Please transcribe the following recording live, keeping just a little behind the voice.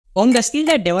உங்க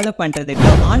ஸ்கில்லை டெவலப் பண்றதுக்கு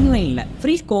ஆன்லைன்ல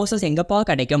ஃப்ரீ கோர்சஸ் எங்கப்பா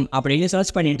கிடைக்கும் அப்படின்னு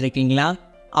சர்ச் பண்ணிட்டு இருக்கீங்களா?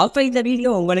 அப்போ இந்த வீடியோ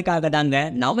உங்களுக்காக தாங்க.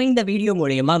 நம்ம இந்த வீடியோ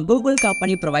மூலமா கூகுள்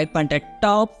கம்பெனி ப்ரொவைட் பண்ற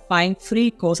டாப் 5 ஃப்ரீ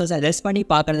கோர்சஸை ரெஸ்ட் பண்ணி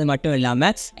பார்க்கறது மட்டும் இல்லாம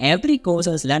எவ்ரி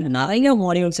கோர்சஸ்ல நிறைய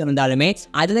மாடியூல்ஸ் இருந்தாலுமே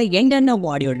அதுல என்னென்ன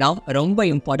மாடியூல்லாம் ரொம்ப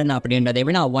இம்பார்ட்டன்ட் அப்படின்றதை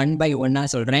நான் 1 by 1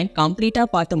 சொல்றேன். கம்ப்ளீட்டா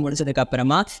பார்த்து முடிச்சதுக்கு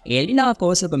அப்புறமா எல்லா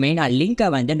கோர்ஸுக்குமே நான்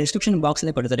லிங்கை டிஸ்கிரிப்ஷன்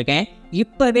பாக்ஸ்ல கொடுத்துருக்கேன்.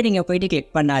 இப்பவே நீங்க போயிட்டு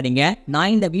கிளிக் பண்ணாதீங்க.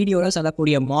 நான் இந்த வீடியோல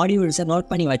சொல்லக்கூடிய மாடியூல்ஸை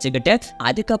நோட் பண்ணி வச்சுக்கிட்டு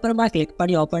அதுக்கப்புறமா கிளிக்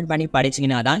பண்ணி ஓப்பன் பண்ணி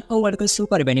படிச்சீங்கன்னா தான் உங்களுக்கு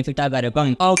சூப்பர் பெனிஃபிட்டாக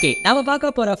இருக்கும். ஓகே, நம்ம பார்க்க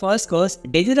போற first course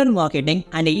digital marketing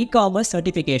and e-commerce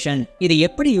certification. இது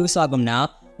எப்படி யூஸ் ஆகும்னா,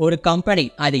 ஒரு கம்பெனி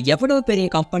அது எவ்வளவு பெரிய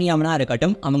கம்பெனியாவனா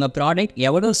இருக்கட்டும், அவங்க ப்ராடக்ட்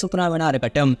எவ்வளவு சூப்பராகனா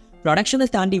இருக்கட்டும், ப்ரொடக்ஷனை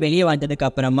தாண்டி வெளியே வந்ததுக்கு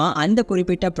அப்புறமா அந்த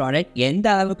குறிப்பிட்ட ப்ராடக்ட் எந்த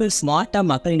அளவுக்கு ஸ்மார்ட்டாக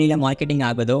மக்கள் இடையில மார்க்கெட்டிங்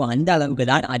ஆகுதோ அந்த அளவுக்கு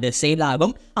தான் அது சேல்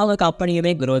ஆகும், அவங்க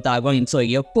கம்பெனியுமே க்ரோத் ஆகும். ஸோ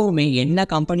எப்போவுமே என்ன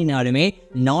கம்பெனினாலுமே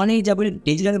நாலேஜபிள்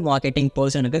டிஜிட்டல் மார்க்கெட்டிங்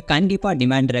பர்சனுக்கு கண்டிப்பாக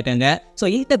டிமாண்ட் இருக்குங்க. ஸோ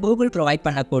இந்த கூகுள் ப்ரொவைட்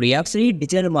பண்ணக்கூடிய free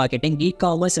digital marketing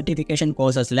e-commerce certification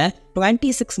கோர்சஸில்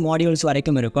 26 modules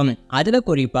வரைக்கும் இருக்கும். அதில்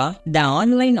குறிப்பாக த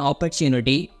online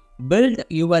opportunity, build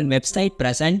your website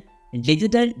present,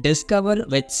 digital discover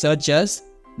with சர்ச்சர்ஸ்,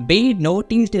 be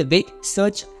noticed with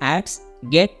search ads,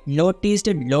 get noticed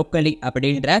locally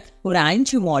அப்படின்ற ஒரு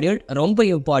 5 மாடியூல் ரொம்ப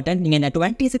இம்பார்ட்டன்ட். நீங்கள் இந்த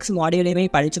 26 மாடியூலையுமே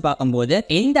படித்து பார்க்கும்போது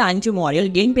இந்த 5 மாடியூல்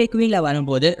கேம் பேக்வியில்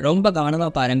வரும்போது ரொம்ப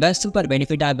கவனமாக பாருங்கள். சூப்பர்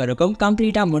பெனிஃபிட்டாக இருக்கும்.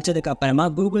 கம்ப்ளீட்டாக முடிச்சதுக்கு அப்புறமா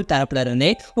கூகுள் தரப்புல இருந்தே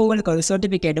உங்களுக்கு ஒரு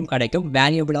சர்டிஃபிகேட்டும் கிடைக்கும்,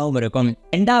 வேல்யூபிளாகவும் இருக்கும்.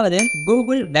 ரெண்டாவது,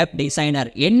 கூகுள் வெப்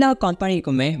டிசைனர். எல்லா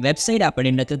கம்பெனிக்குமே வெப்சைட்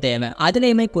அப்படின்றது தேவை.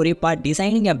 அதுலேயுமே குறிப்பாக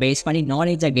டிசைனிங்கை பேஸ் பண்ணி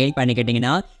நாலேஜை கெயின்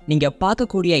பண்ணிக்கிட்டிங்கன்னா நீங்கள்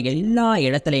பார்க்கக்கூடிய எல்லா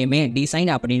இடத்துலையுமே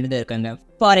டிசைன் அப்படின்றது இருக்குங்க.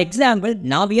 ஃபார் எக்ஸாம்பிள்,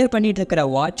 நான் வியர் பண்ணிட்டு இருக்கிற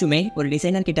வாட்சுமே ஒரு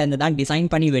டிசைனர் கிட்ட இருந்து தான் டிசைன்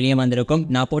பண்ணி வெளியே வந்திருக்கும்.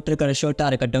 நான் போட்டிருக்கிற ஷர்ட்டாக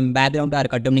இருக்கட்டும், பேக்ரவுண்டாக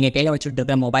இருக்கட்டும், நீங்கள் கையில் வச்சுட்டு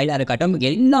இருக்கிற மொபைலாக இருக்கட்டும்,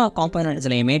 எல்லா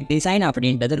காம்பனன்ட்ஸ்லையுமே டிசைன்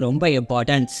அப்படின்றது ரொம்ப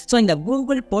இம்பார்ட்டன்ட். ஸோ இந்த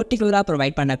கூகுள் பர்டிகுலராக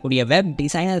ப்ரொவைட் பண்ணக்கூடிய வெப்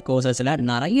டிசைனர் கோர்சஸில்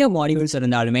நிறைய மாடியூல்ஸ்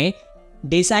இருந்தாலுமே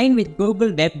design with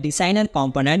Google web designer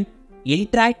component,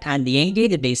 interact and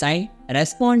engage design,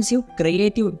 responsive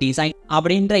creative design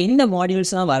அப்படின்ற இந்த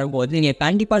மாடியூல்ஸ்லாம் வரும்போது நீங்கள்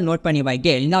கண்டிப்பாக நோட் பண்ணி வைக்க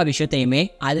எல்லா விஷயத்தையுமே.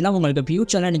 அதெல்லாம் உங்களுக்கு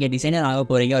ஃபியூச்சரில் நீங்கள் டிசைனர் ஆக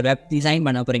போகிறீங்க, ஒரு வெப் டிசைன்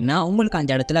பண்ண போகிறீங்கன்னா உங்களுக்கு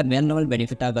அந்த இடத்துல வேறு லெவல்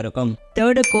பெனிஃபிட்டாக இருக்கும்.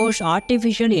 Third course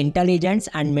artificial intelligence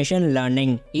and machine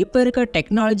learning. இப்போ இருக்க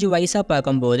டெக்னாலஜி வைஸாக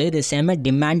பார்க்கும்போது இது செம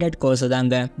டிமாண்டட் கோர்ஸ்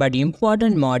தாங்க. But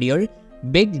important module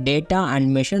big data and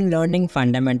machine learning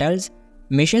fundamentals,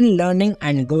 machine learning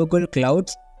and Google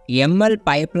clouds, ML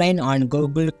pipeline on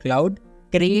Google Cloud,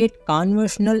 create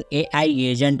conversational AI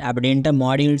agent அப்படின்ற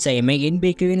மாடியூல்ஸையுமே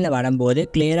இன்பிக்வீனில் வரும்போது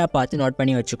கிளியராக பார்த்து நோட்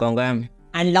பண்ணி வச்சுக்கோங்க.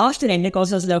 And last 2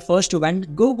 கோர்சஸில் first one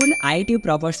Google ID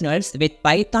professionals with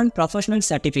Python professional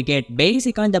certificate.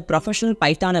 பேசிக்காக இந்த professional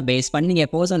பைத்தானை base பண்ணி நீங்கள்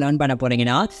கோர்ஸை லேர்ன் பண்ண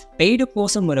போகிறீங்கன்னா பெய்டு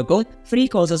கோர்ஸும் இருக்கும், ஃப்ரீ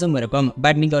கோர்சஸும் இருக்கும்.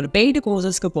 பட் நீங்கள் ஒரு பெய்டு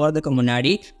கோர்சஸ்க்கு போகிறதுக்கு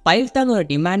முன்னாடி பைத்தான் ஒரு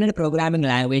டிமாண்டட் ப்ரோக்ராமிங்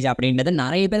லாங்குவேஜ் அப்படின்றத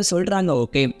நிறைய பேர் சொல்கிறாங்க.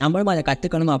 ஓகே, நம்மளும் அதை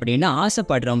கற்றுக்கணும் அப்படின்னு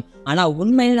ஆசைப்படுறோம். ஆனால்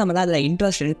உண்மையில் நம்மளால் அதில்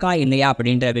இன்ட்ரெஸ்ட் இருக்கா இல்லையா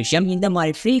அப்படின்ற விஷயம் இந்த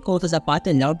மாதிரி ஃப்ரீ கோர்சஸை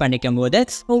பார்த்து லேர்ன் பண்ணிக்கும் போது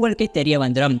உங்களுக்கே தெரிய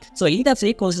வந்துடும். ஸோ இந்த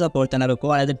ஃப்ரீ கோர்சஸை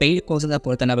பொறுத்தளவுக்கோ அல்லது பெய்டு கோர்சஸை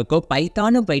பொறுத்தளவுக்கு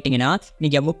பைத்தானும் போயிட்டீங்கன்னா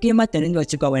நீங்க முக்கியமா தெரிஞ்சு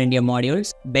வச்சுக்க வேண்டிய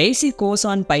modules: basic course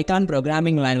on Python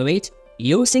programming language,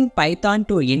 using Python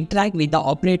to interact with the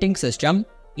operating system,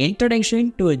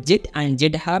 introduction to GID and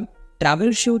ஜிட்ஹப்,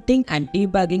 trouble shooting and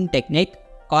debugging technique,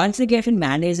 configuration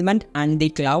management and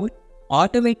the cloud,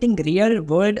 automating real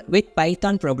world with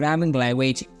Python programming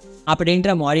language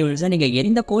அப்படின்ற மாடியூல்ஸை நீங்கள்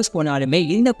எந்த course போனாலுமே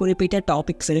இந்த குறிப்பிட்ட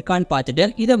topics இருக்கான்னு பார்த்துட்டு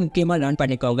இதை முக்கியமாக லேர்ன்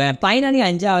பண்ணிக்கோங்க. ஃபைனலி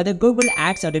 5வது Google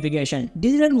add certification.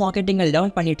 Digital மார்க்கெட்டிங்கை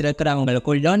learn பண்ணிட்டு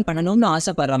இருக்கிறவங்களுக்கும் லேர்ன் பண்ணணும்னு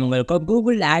ஆசைப்படுறவங்களுக்கும்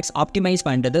கூகுள் ஆட்ஸ் ஆப்டிமைஸ்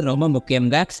பண்ணுறது ரொம்ப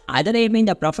முக்கியங்க. அதிலேயுமே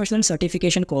இந்த ப்ரொஃபஷனல்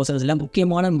சர்டிஃபிகேஷன் கோர்சஸில்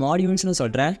முக்கியமான மாடியூல்ஸ்னு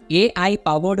சொல்கிறேன்: AI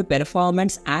powered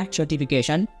performance add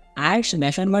certification, ads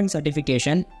measurement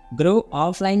certification, grow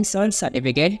offline search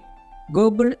certificate,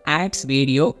 Google ads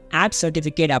video add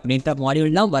certificate அப்படின்ற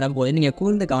மாடியூல்லாம் வரும்போது நீங்கள்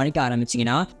கூர்ந்து கவனிக்க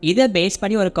ஆரம்பிச்சிங்கன்னா இதை பேஸ்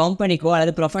பண்ணி ஒரு கம்பெனிக்கோ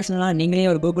அல்லது ப்ரொஃபஷனலாக நீங்களே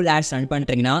ஒரு கூகுள் ஆட்ஸ் ரன்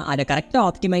பண்ணுறீங்கன்னா அதை கரெக்டாக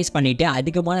ஆப்டிமைஸ் பண்ணிவிட்டு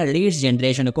அதிகமான லீட்ஸ்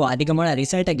ஜென்ரேஷனுக்கோ அதிகமான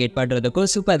ரிசல்ட்டை கெட்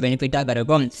பண்ணுறதுக்கும் சூப்பர் பெனிஃபிட்டாக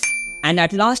இருக்கும். அண்ட்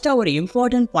அட் லாஸ்ட்டாக ஒரு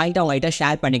இம்பார்ட்டன்ட் பாயிண்ட் அவங்கள்ட்ட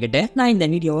ஷேர் பண்ணிக்கிட்டு நான் இந்த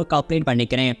வீடியோவை கம்ப்ளீட்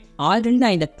பண்ணிக்கிறேன். ஆல்ரெடி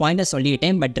நான் இந்த பாயிண்ட்டை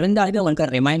சொல்லிட்டேன், பட் இருந்தாலும்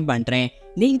உங்களுக்கு ரிமைண்ட் பண்ணுறேன்.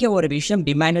 நீங்கள் ஒரு விஷயம்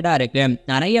டிமாண்டடாக இருக்குது,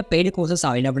 நிறைய பெய்டு கோர்சஸ்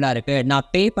அவைலபிளாக இருக்குது, நான்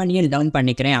பே பண்ணியே லேர்ன்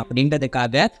பண்ணிக்கிறேன்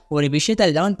அப்படின்றதுக்காக ஒரு விஷயத்தை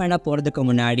லேர்ன் பண்ண போகிறதுக்கு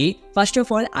முன்னாடி ஃபர்ஸ்ட்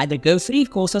ஆஃப் ஆல் அதுக்கு ஃப்ரீ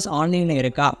கோர்சஸ் ஆன்லைனில்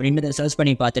இருக்கா அப்படின்றத சர்ச்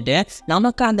பண்ணி பார்த்துட்டு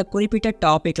நமக்கு அந்த குறிப்பிட்ட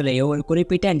டாப்பிக்லையோ ஒரு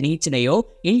குறிப்பிட்ட நீட்ஸ்லையோ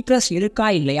இன்ட்ரெஸ்ட் இருக்கா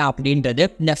இல்லையா அப்படின்றது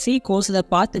இந்த ஃப்ரீ கோர்ஸை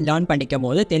பார்த்து லேர்ன் பண்ணிக்கும்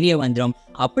போது தெரிய வந்துடும்.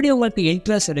 அப்படி உங்களுக்கு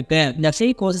இன்ட்ரெஸ்ட் இருக்குது, இந்த ஃப்ரீ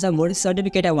கோர்ஸை முடிச்சு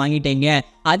சர்டிஃபிகேட்டை வாங்கிட்டீங்க,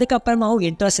 அதுக்கப்புறமாவும்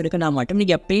இன்ட்ரெஸ்ட் இருக்குன்னா மட்டும்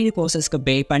நீங்கள் பெய்டு கோர்சஸ்க்கு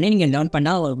பே பண்ணி நீங்கள் லேர்ன்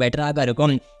பண்ணால் பெட்டராக இருக்கும்.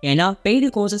 இருக்கும். ஏன்னா பெய்டு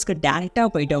கோர்சஸ்க்கு டேரெக்டாக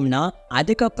போயிட்டோம்னா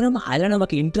அதுக்கப்புறம் அதில்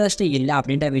நமக்கு இன்ட்ரெஸ்ட் இல்லை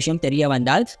அப்படின்ற விஷயம் தெரிய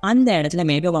வந்தால் அந்த இடத்துல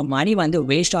மேபி மணி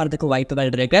வேஸ்ட் ஆகிறதுக்கு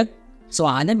வாய்ப்புகள் இருக்குது. ஸோ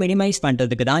அதை மினிமைஸ்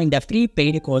பண்ணுறதுக்கு தான் இந்த ஃப்ரீ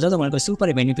பெய்டு கோர்சஸ் உங்களுக்கு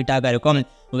சூப்பர் பெனிஃபிட்டாக இருக்கும்.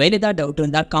 வேறு ஏதாவது டவுட்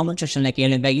இருந்தால் காமெண்ட் செக்ஷனில்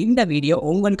கேளுங்க. இந்த வீடியோ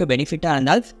உங்களுக்கு பெனிஃபிட்டாக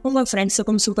இருந்தால் உங்கள்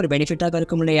ஃப்ரெண்ட்ஸுக்கும் சூப்பர் பெனிஃபிட்டாக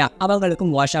இருக்கும் இல்லையா,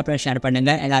 அவங்களுக்கும் வாட்ஸ்அப்பில் ஷேர்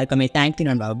பண்ணுங்கள். எல்லாருக்குமே தேங்க்யூ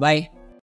நண்பா. பாய்.